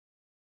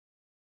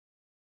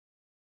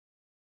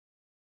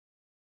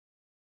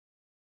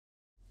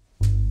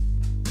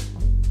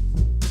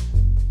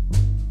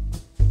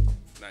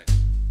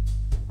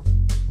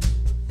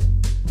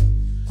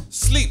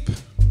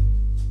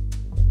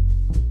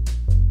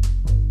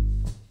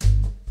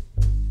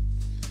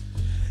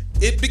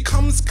It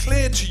becomes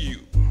clear to you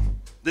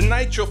the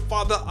night your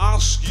father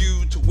asks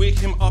you to wake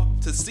him up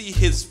to see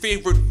his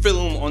favorite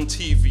film on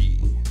TV.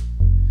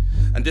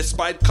 And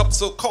despite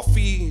cups of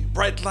coffee,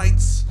 bright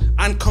lights,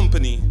 and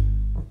company,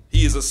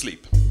 he is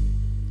asleep,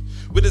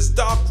 with his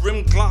dark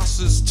rimmed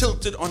glasses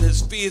tilted on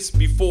his face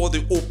before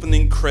the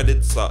opening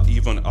credits are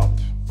even up.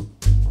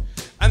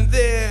 And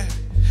there,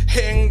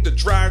 hearing the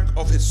drag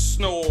of his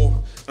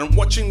snore and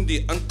watching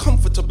the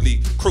uncomfortably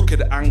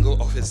crooked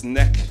angle of his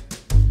neck,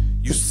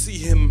 you see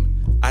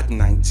him at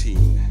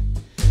 19,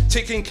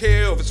 taking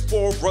care of his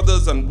 4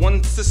 brothers and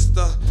 1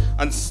 sister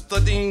and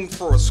studying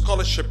for a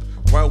scholarship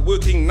while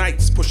working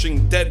nights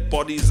pushing dead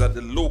bodies at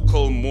the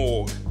local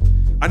morgue.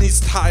 And he's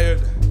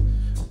tired,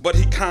 but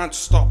he can't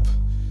stop,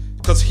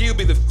 because he'll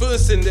be the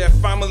first in their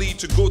family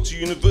to go to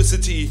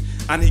university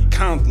and he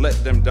can't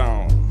let them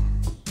down.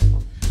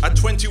 At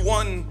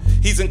 21,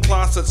 he's in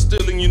class at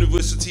Stirling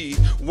University,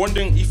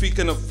 wondering if he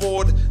can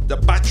afford the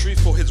battery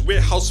for his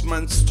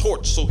warehouseman's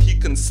torch so he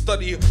can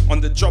study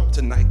on the job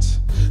tonight.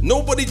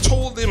 Nobody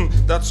told him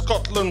that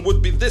Scotland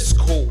would be this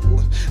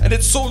cold, and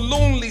it's so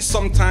lonely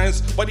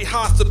sometimes, but he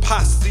has to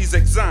pass these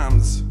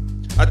exams.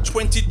 At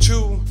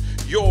 22,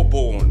 you're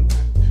born.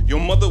 Your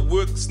mother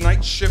works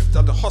night shift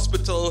at the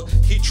hospital.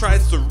 He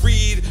tries to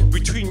read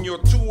between your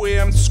 2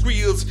 a.m.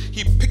 squeals.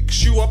 He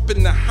picks you up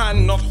in the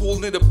hand, not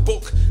holding a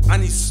book,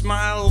 and he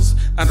smiles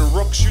and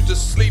rocks you to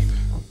sleep.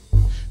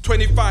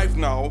 25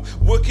 now,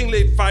 working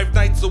late 5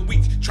 nights a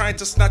week, trying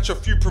to snatch a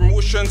few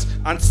promotions,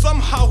 and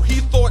somehow he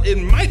thought it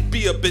might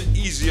be a bit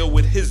easier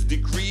with his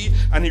degree,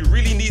 and he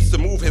really needs to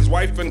move his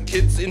wife and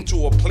kids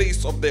into a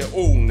place of their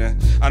own.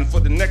 And for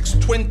the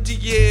next 20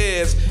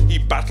 years, he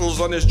battles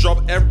on his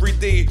job every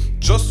day,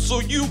 just so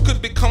you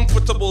could be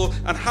comfortable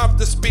and have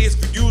the space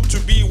for you to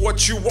be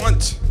what you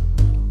want.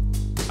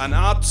 An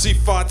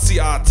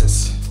artsy-fartsy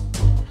artist.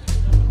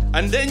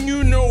 And then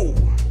you know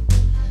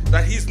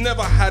that he's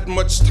never had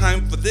much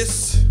time for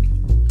this,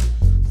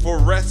 for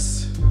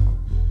rest,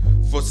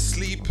 for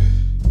sleep.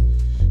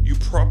 You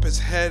prop his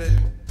head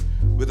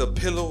with a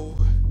pillow,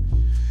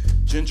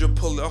 Ginger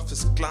pull off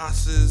his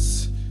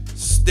glasses,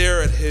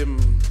 stare at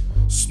him,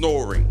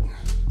 snoring,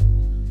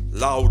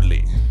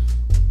 loudly,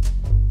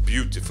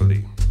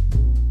 beautifully.